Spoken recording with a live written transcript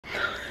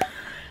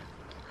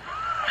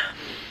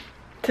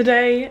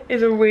Today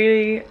is a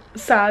really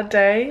sad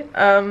day.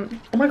 Oh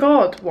my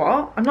god,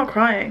 what? I'm not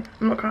crying.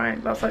 I'm not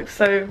crying. That's like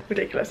so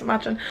ridiculous.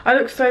 Imagine. I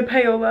look so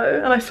pale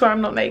though, and I swear I'm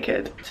not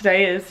naked.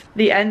 Today is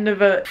the end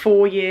of a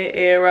 4-year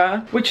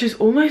era, which is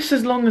almost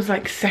as long as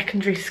like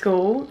secondary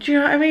school. Do you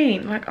know what I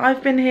mean? Like,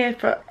 I've been here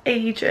for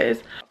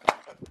ages.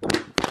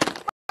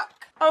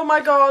 Oh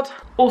my god.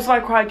 Also, I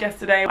cried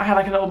yesterday. I had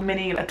like a little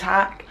mini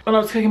attack when I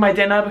was cooking my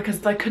dinner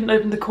because I couldn't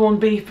open the corned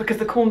beef because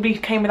the corned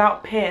beef came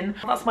without pin.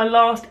 That's my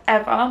last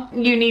ever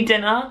uni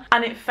dinner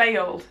and it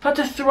failed. I had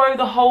to throw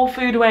the whole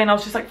food away and I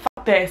was just like,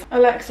 fuck this.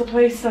 Alexa,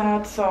 play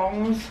sad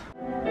songs.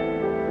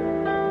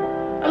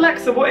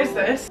 Alexa, what is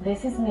this?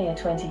 This is Mia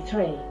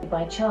 23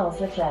 by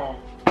Charles Leclerc.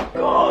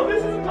 God,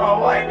 this is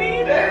not what I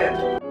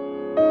needed.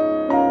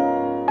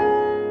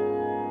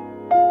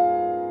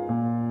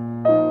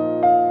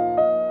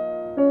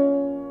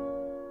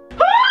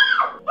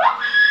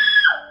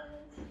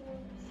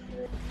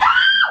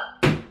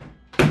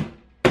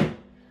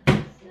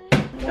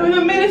 It was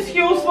a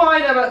minuscule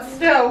spider, but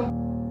still.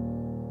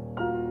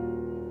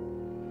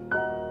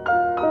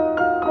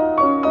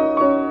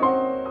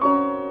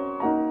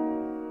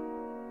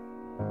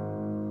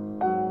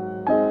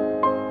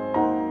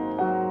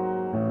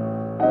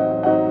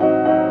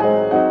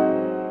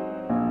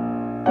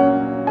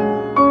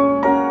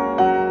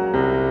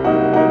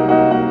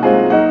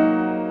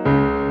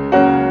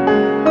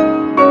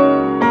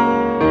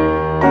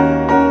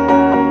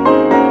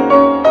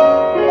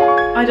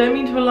 I don't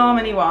mean to alarm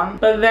anyone,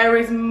 but there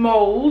is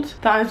mold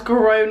that has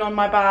grown on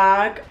my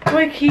bag. Do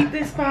I keep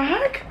this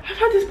bag? I've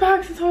had this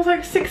bag since I was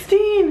like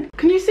 16.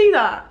 Can you see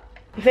that?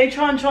 If they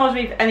try and charge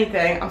me for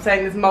anything, I'm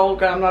saying there's mold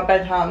going on my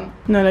bed, hun.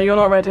 No, you're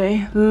not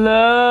ready.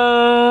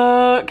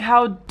 Look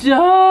how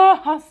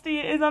dusty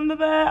it is under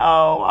there.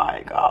 Oh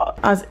my god.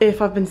 As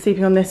if I've been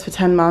sleeping on this for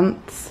 10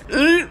 months.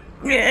 Oh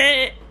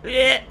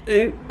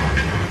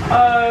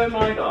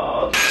my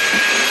god.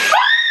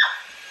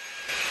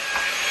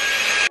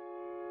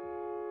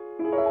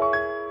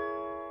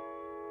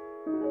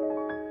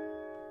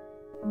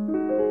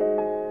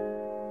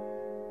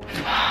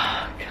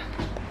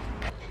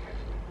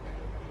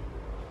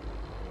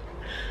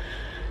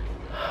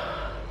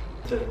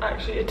 There's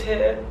actually a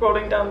tear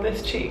rolling down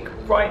this cheek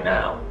right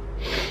now.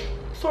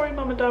 Sorry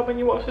mum and dad when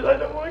you watch it, I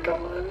don't want to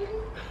come home.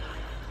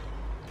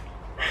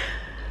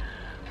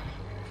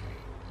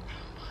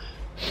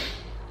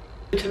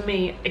 To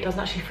me, it doesn't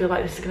actually feel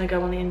like this is going to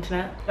go on the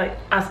internet. Like,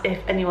 as if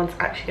anyone's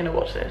actually going to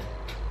watch this.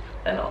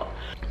 They're not.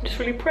 I'm just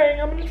really praying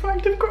I'm an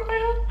attractive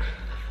crier.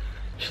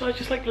 Should I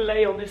just like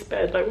lay on this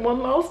bed like one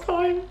last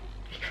time?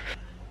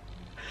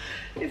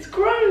 It's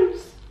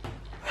gross.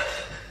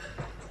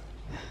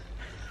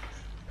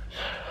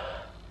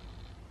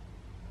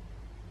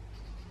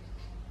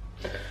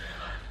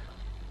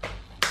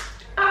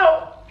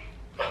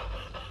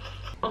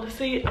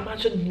 Honestly,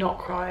 imagine not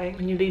crying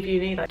when you leave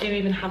uni. Like, do you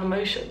even have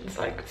emotions?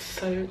 Like, it's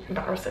so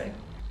embarrassing.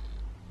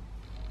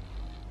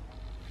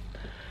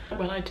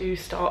 When I do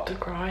start to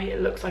cry, it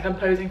looks like I'm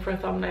posing for a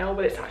thumbnail,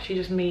 but it's actually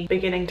just me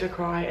beginning to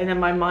cry, and then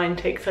my mind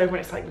takes over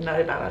and it's like,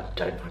 no Bella,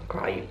 don't fucking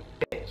cry, you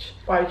bitch.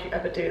 Why would you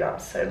ever do that?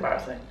 It's so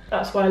embarrassing.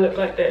 That's why I look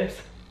like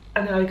this.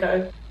 And then I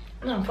go,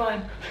 no, I'm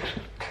fine.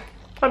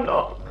 I'm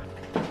not.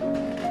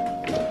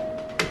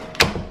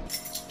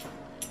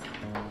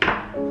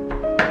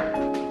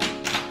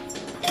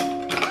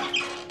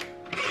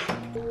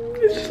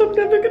 I'm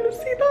never gonna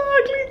see that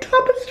ugly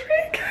tapestry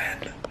again.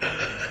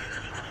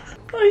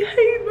 I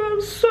hate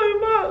them so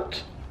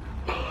much.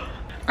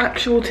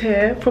 Actual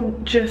tear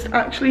from just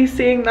actually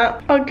seeing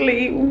that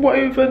ugly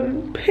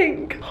woven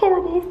pink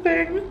horrible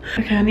thing.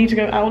 Okay, I need to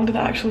go out onto the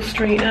actual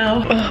street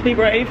now. Ugh, be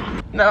brave.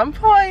 No, I'm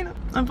fine.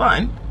 I'm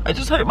fine. I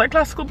just hope my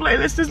classical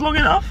playlist is long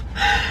enough.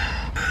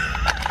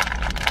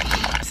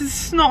 This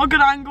is not a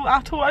good angle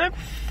at all. I look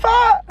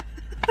fat.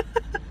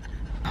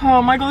 Oh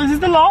my god, this is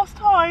the last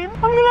time I'm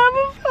gonna have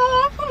a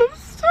car full of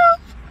stuff.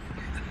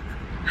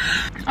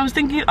 I was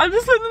thinking, I'm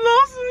just like the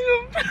last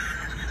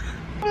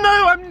thing.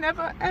 No, I'm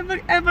never,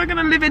 ever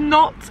gonna live in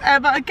knots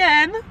ever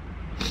again.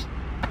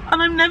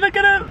 And I'm never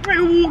gonna take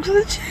a walk to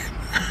the gym.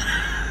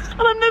 And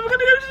I'm never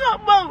gonna go to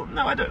that, well,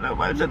 no, I don't know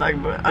why I said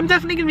that, but I'm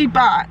definitely gonna be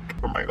back.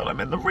 Oh my god,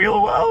 I'm in the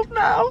real world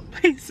now.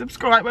 Please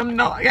subscribe, I'm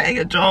not getting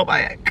a job,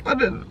 I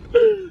couldn't.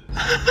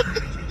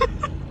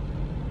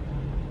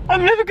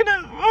 I'm never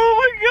gonna, oh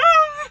my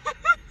god.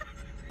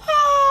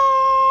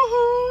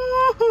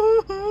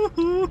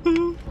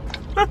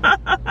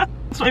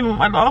 That's not even what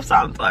my laugh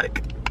sounds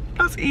like.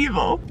 That's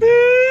evil. No,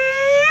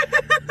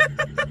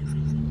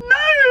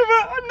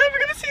 but I'm never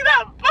gonna see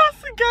that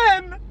bus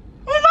again.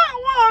 Or that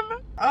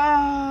one.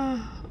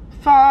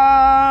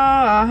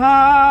 Fuck.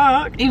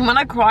 Even when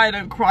I cry, I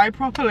don't cry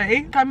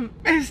properly. I'm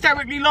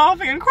hysterically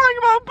laughing and crying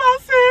about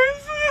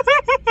buses.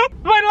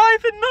 My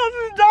life in knots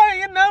is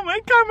dying and now my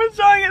camera's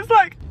dying. It's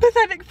like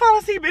pathetic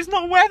fallacy, but it's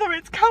not weather,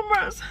 it's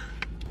cameras.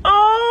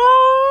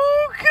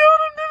 Oh god,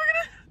 I'm never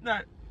gonna...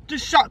 No,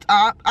 just shut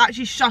up.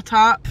 Actually, shut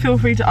up. Feel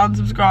free to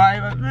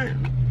unsubscribe.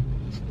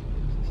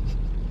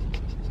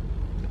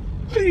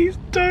 Please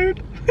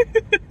don't.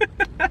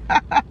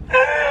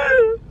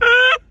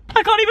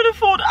 I can't even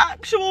afford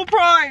actual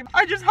Prime.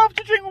 I just have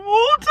to drink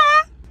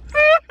water.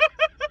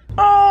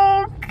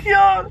 Oh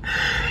God.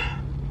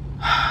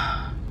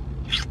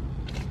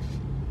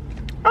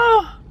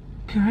 Oh,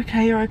 you're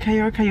okay, you're okay,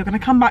 you're okay. You're gonna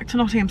come back to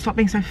Nottingham. Stop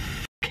being so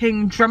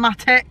fucking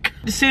dramatic.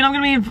 Soon I'm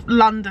gonna be in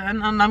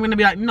London and I'm gonna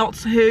be like,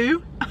 Knots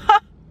who?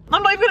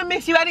 I'm not even gonna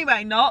miss you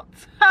anyway,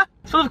 Knots.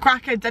 It's full of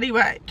crackheads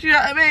anyway. Do you know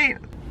what I mean?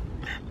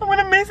 I'm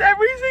gonna miss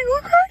every single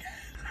crackhead.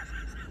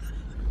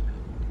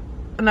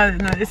 No,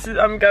 this is,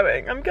 I'm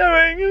going. I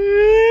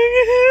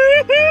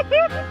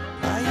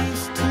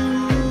used to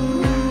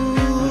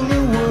rule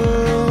the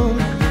world.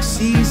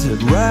 Seas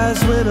would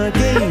rise when I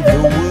gave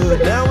the word.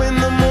 Now in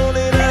the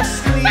morning I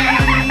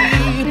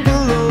sleep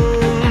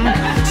alone.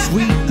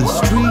 Sweep the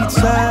streets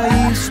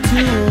I used to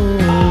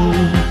own.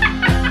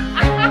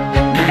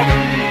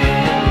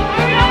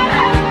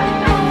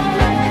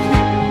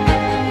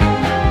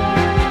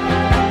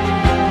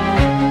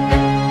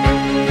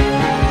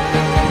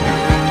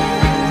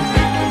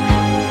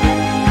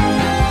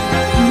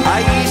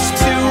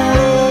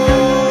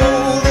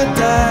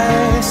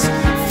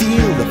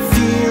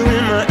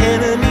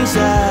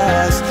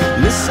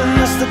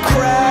 The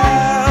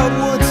crowd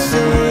would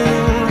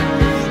sing.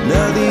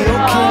 Now the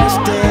old king is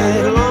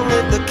dead, long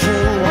live the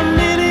king. 1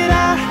 minute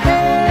I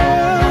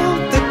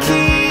held the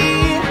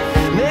key.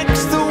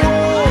 Next the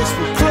walls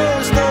were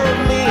closed on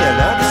me, and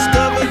I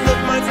discovered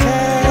that my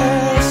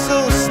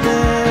castle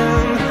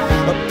stand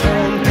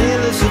upon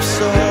pillars of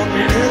salt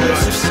and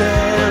pillars of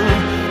sand.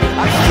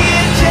 I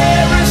hear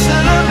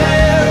Jerusalem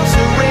bells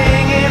are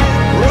ringing,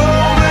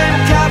 Roman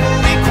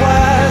cavalry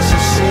choirs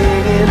are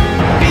singing.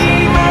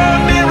 Be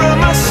my mirror,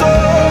 my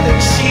soul.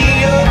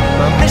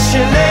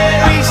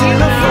 Missionaries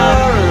in a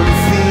foreign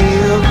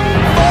field.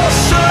 For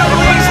some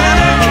reason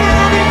I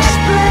can't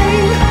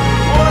explain.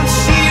 Once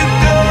you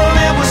gone,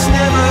 there was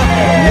never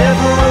an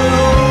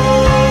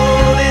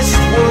honest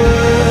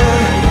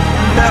word.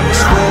 And that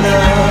was when I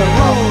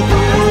ruled the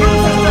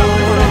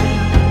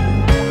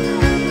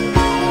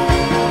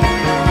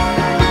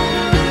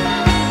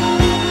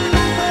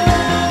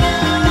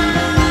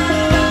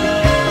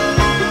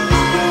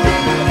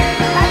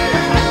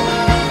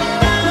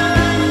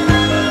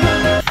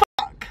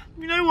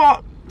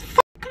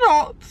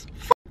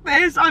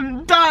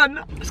I'm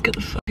done. Let's get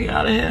the fuck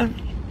out of here.